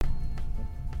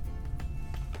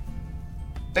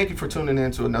Thank you for tuning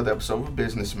in to another episode of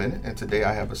Business Minute, and today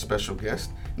I have a special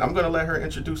guest, and I'm going to let her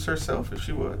introduce herself if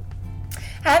she would.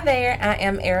 Hi there, I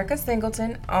am Erica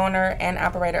Singleton, owner and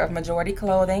operator of Majority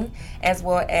Clothing, as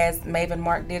well as Maven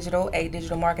Mark Digital, a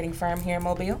digital marketing firm here in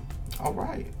Mobile. All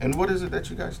right, and what is it that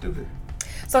you guys do here?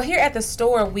 So here at the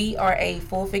store, we are a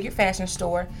full-figure fashion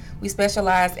store. We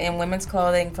specialize in women's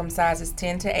clothing from sizes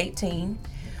 10 to 18.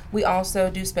 We also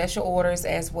do special orders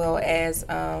as well as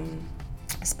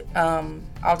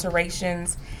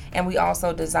alterations, and we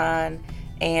also design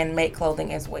and make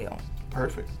clothing as well.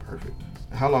 Perfect.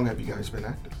 How long have you guys been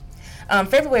active?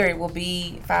 February will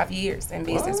be 5 years in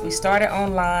business. What? We started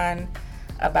online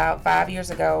about 5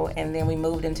 years ago, and then we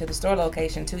moved into the store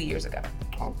location 2 years ago.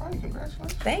 All right,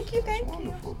 congratulations. Thank you. That's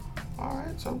wonderful. All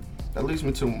right, so that leads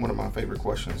me to one of my favorite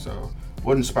questions.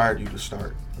 What inspired you to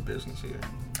start a business here?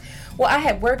 Well, I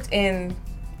had worked in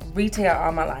retail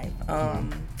all my life.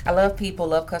 I love people,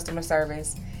 love customer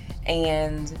service,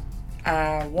 and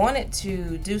I wanted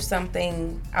to do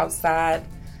something outside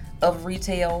of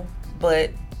retail,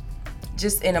 but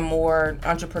just in a more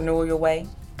entrepreneurial way.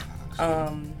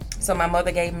 So my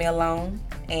mother gave me a loan,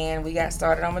 and we got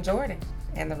started on Majority,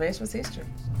 and the rest was history.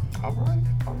 All right.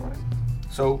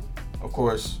 So, of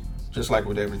course, just like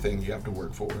with everything, you have to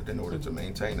work for it in order to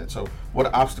maintain it. So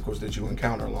what obstacles did you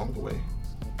encounter along the way?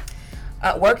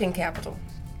 Working capital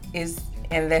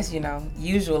and that's,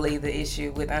 usually the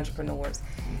issue with entrepreneurs.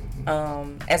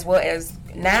 As well as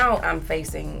now I'm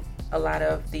facing a lot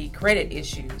of the credit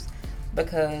issues,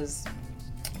 because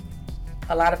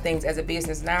a lot of things as a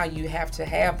business now, you have to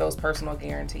have those personal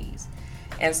guarantees.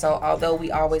 And so although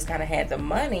we always kind of had the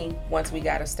money once we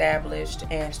got established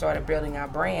and started building our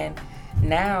brand,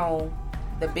 now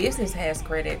the business has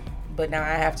credit, but now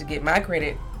I have to get my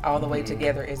credit all the way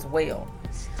together as well.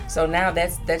 So now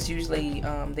that's usually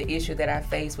the issue that I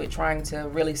face with trying to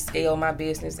really scale my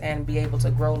business and be able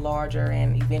to grow larger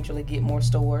and eventually get more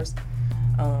stores.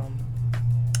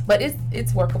 But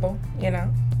it's workable,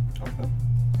 Okay.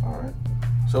 All right.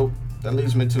 So that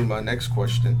leads me to my next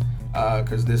question,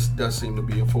 because this does seem to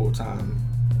be a full-time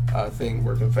thing,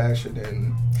 working fashion.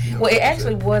 And well, it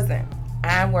actually wasn't.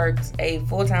 I worked a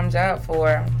full-time job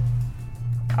for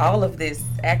all of this,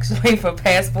 actually, for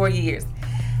past 4 years.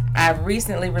 I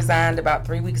recently resigned about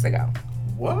 3 weeks ago.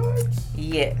 What?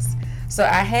 Yes. So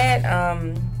I had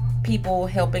people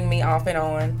helping me off and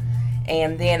on,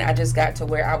 and then I just got to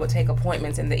where I would take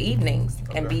appointments in the evenings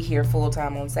and be here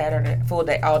full-time on Saturday,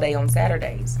 all day on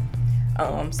Saturdays.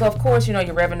 So of course, your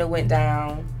revenue went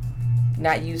down.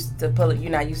 You're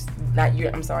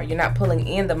not pulling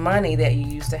in the money that you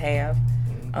used to have.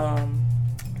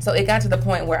 So it got to the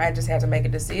point where I just had to make a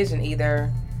decision.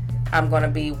 Either I'm going to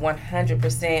be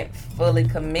 100% fully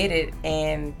committed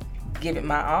and give it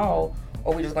my all,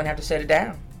 or we're just going to have to shut it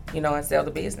down, and sell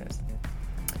the business.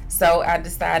 So I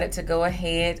decided to go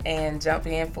ahead and jump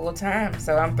in full time.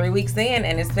 So I'm 3 weeks in,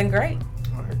 and it's been great.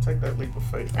 All right, take that leap of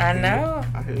faith. I know.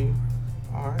 I hear you.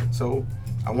 All right, so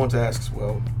I want to ask as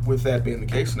well, with that being the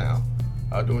case now,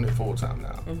 doing it full time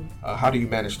now, how do you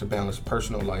manage to balance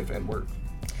personal life and work?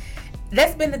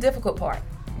 That's been the difficult part,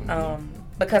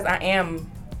 because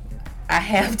I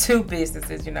have two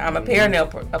businesses. I'm a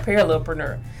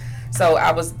parallelpreneur, so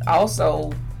I was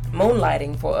also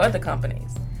moonlighting for other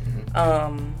companies.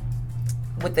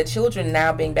 With the children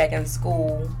now being back in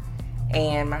school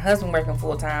and my husband working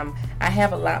full time, I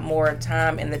have a lot more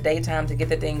time in the daytime to get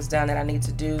the things done that I need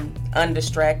to do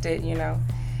undistracted,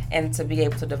 and to be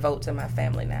able to devote to my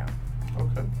family now.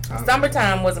 Okay.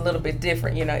 Summertime was a little bit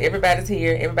different, everybody's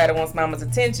here, everybody wants mama's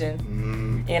attention,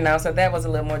 so that was a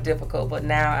little more difficult, but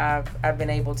now I've been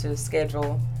able to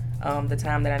schedule the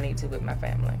time that I need to with my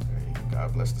family.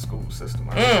 God bless the school system.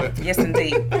 Yes,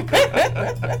 indeed.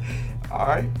 All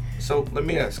right. So let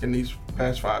me ask, in these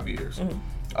past 5 years,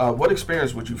 what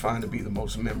experience would you find to be the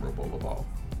most memorable of all?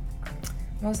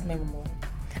 Most memorable?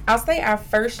 I'll say our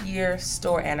first year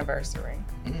store anniversary.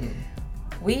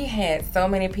 We had so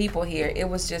many people here. It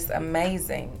was just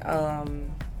amazing. A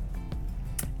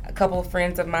couple of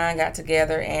friends of mine got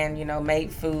together and,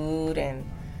 made food and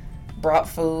brought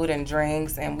food and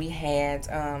drinks, and we had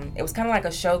it was kind of like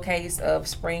a showcase of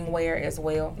spring wear as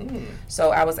well.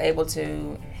 So I was able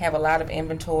to have a lot of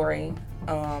inventory,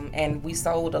 and we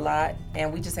sold a lot,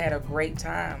 and we just had a great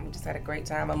time. We just had a great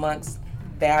time amongst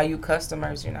value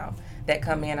customers, that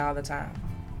come in all the time.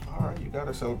 All right, you got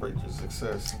to celebrate your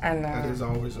success. I know. That is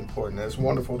always important. It's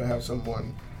wonderful to have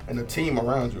someone and a team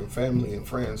around you, family and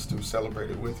friends, to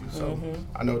celebrate it with you. So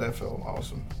I know that felt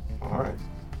awesome. All right.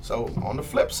 So on the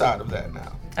flip side of that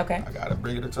now, okay, I got to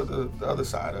bring it to the other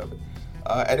side of it.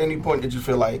 At any point, did you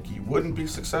feel like you wouldn't be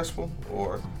successful,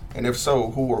 and if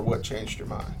so, who or what changed your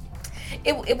mind?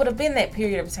 It would have been that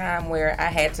period of time where I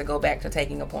had to go back to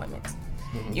taking appointments.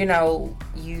 Mm-hmm. You know,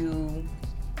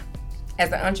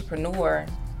 as an entrepreneur,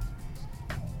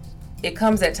 it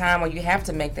comes that time where you have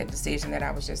to make that decision that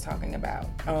I was just talking about.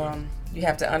 You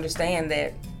have to understand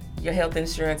that your health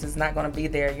insurance is not going to be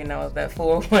there. You know, that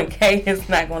 401k is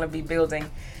not going to be building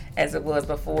as it was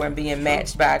before and being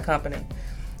matched by a company.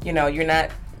 You know, you're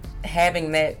not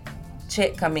having that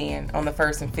check come in on the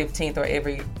 1st and 15th or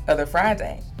every other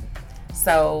Friday.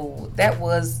 So that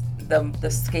was the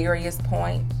scariest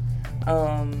point.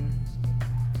 And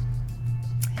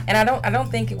I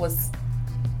don't think it was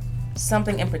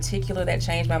something in particular that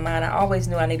changed my mind. I always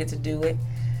knew I needed to do it,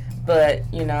 but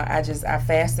you know, I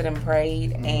fasted and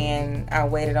prayed, and I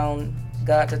waited on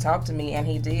God to talk to me, and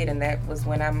He did, and that was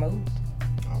when I moved.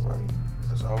 All right,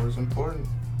 that's always important.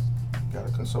 You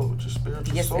gotta consult with your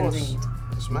spiritual source. Yes, indeed.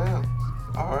 Yes, ma'am.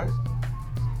 All right,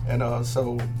 and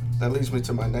so that leads me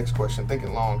to my next question.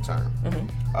 Thinking long term,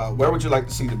 where would you like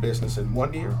to see the business in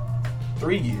 1 year,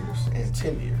 3 years, and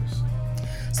 10 years?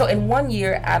 So in 1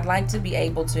 year, I'd like to be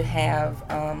able to have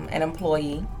an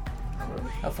employee,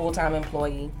 a full-time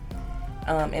employee.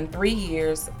 In 3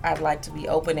 years, I'd like to be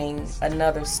opening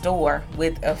another store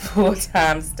with a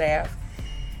full-time staff.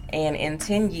 And in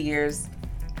 10 years,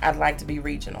 I'd like to be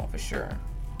regional for sure,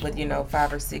 with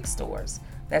 5 or 6 stores.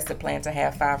 That's the plan, to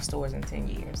have 5 stores in 10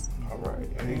 years. All right.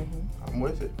 Hey, I'm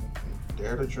with it.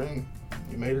 Dare to dream.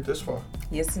 You made it this far.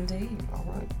 Yes, indeed. All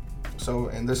right. So,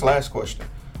 and this last question,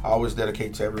 I always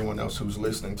dedicate to everyone else who's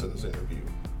listening to this interview,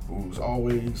 who's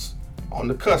always on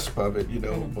the cusp of it,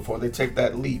 before they take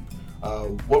that leap.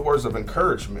 What words of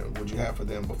encouragement would you have for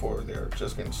them before they're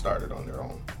just getting started on their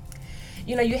own?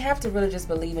 You have to really just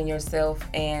believe in yourself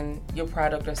and your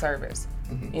product or service.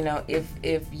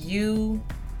 If you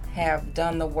have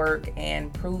done the work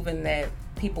and proven that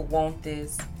people want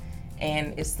this,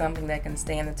 and it's something that can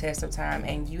stand the test of time,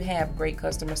 and you have great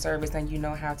customer service and you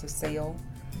know how to sell,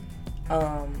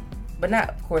 but not,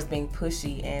 of course, being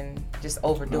pushy and just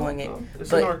overdoing it.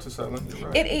 It's an art to selling. You're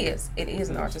right. It is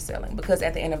an art to selling, because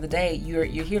at the end of the day, you're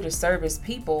here to service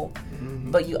people,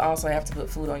 but you also have to put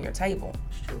food on your table.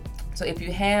 It's true. So if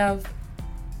you have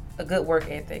a good work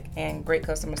ethic and great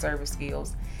customer service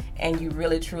skills, and you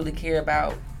really truly care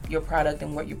about your product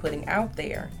and what you're putting out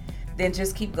there, then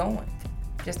just keep going.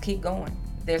 Just keep going.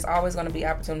 There's always going to be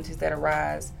opportunities that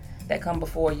arise that come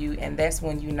before you, and that's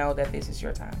when you know that this is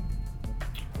your time.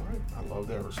 All right. I love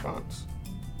that response.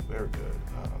 Very good.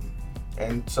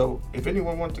 And so if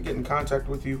anyone wanted to get in contact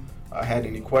with you, had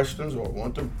any questions, or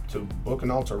want to book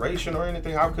an alteration or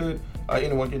anything, how could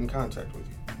anyone get in contact with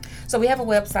you? So we have a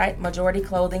website,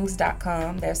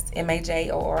 majorityclothings.com. That's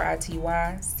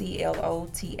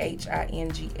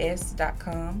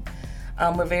MAJORITYCLOTHINGS.com.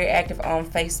 We're very active on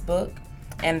Facebook,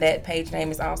 and that page name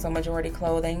is also Majority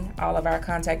Clothing. All of our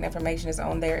contact information is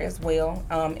on there as well,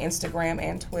 Instagram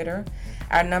and Twitter.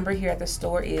 Our number here at the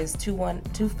store is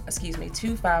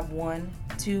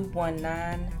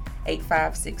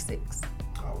 212-219-8566.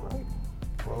 All right.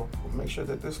 Well, we'll make sure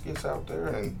that this gets out there,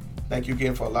 and thank you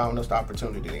again for allowing us the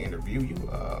opportunity to interview you,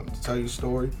 to tell your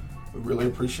story. We really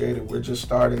appreciate it. We're just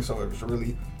starting, so it was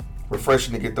really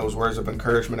refreshing to get those words of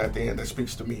encouragement at the end. That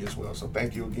speaks to me as well. So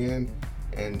thank you again,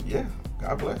 and yeah,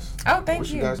 God bless. Oh, thank you.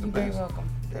 Wish you guys the You're best. very welcome.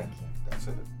 Yeah, that's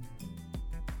it.